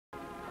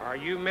Are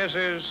you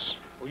Mrs.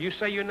 Will you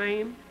say your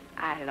name?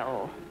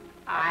 Ilo.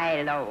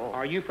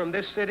 Are you from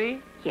this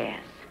city?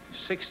 Yes.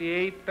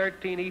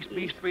 6813 East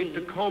B Street,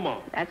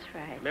 Takoma. That's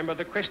right. Member of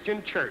the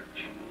Christian Church.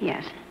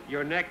 Yes.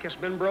 Your neck has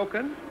been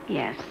broken?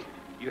 Yes.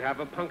 You have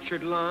a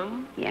punctured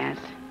lung? Yes.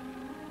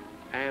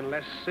 And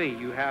let's see,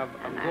 you have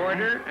a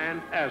goiter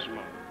and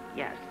asthma.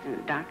 Yes, and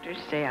the doctors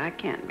say I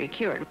can't be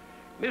cured.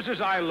 Mrs.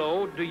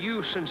 Ilo, do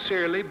you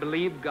sincerely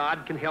believe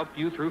God can help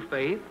you through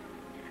faith?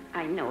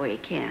 I know he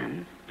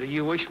can. Do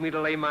you wish me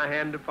to lay my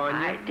hand upon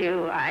you? I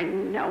do. I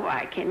know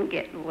I can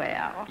get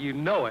well. You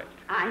know it.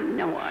 I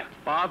know it.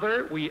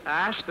 Father, we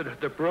ask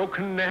that the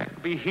broken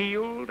neck be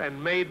healed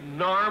and made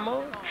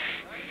normal.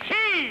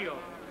 Heal!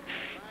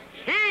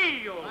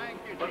 Heal!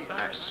 By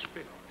thy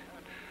spirit.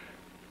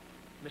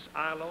 Miss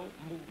Ilo,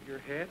 move your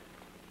head.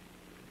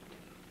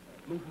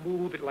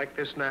 Move it like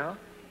this now.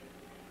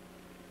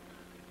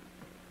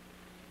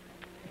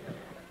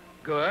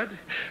 Good.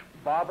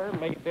 Father,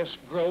 may this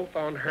growth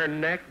on her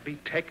neck be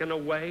taken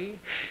away.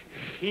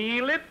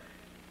 Heal it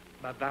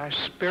by thy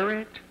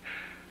spirit.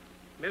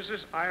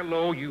 Mrs.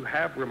 Ilo, you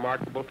have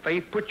remarkable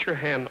faith. Put your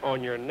hand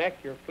on your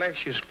neck. Your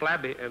flesh is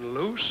flabby and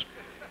loose.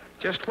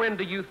 Just when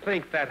do you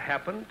think that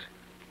happened?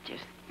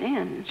 Just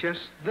then.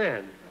 Just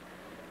then.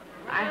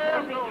 I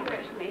hope he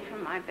cures me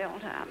from my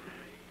build-up.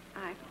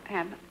 I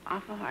have an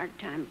awful hard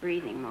time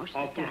breathing most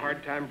of the time. Awful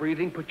hard time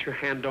breathing. Put your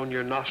hand on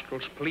your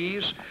nostrils,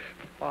 please.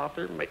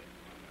 Father, may...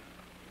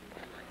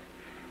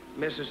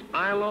 Mrs.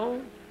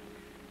 Ilo,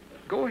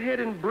 go ahead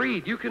and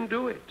breathe. You can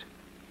do it.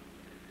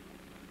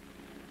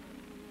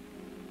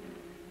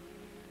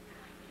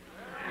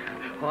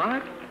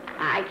 What?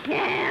 I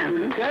can.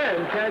 You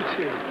can, can't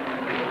you?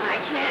 I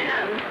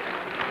can.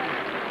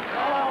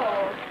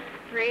 Oh,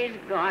 praise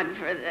God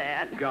for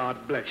that.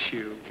 God bless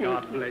you.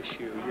 God bless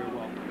you. You're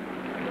welcome.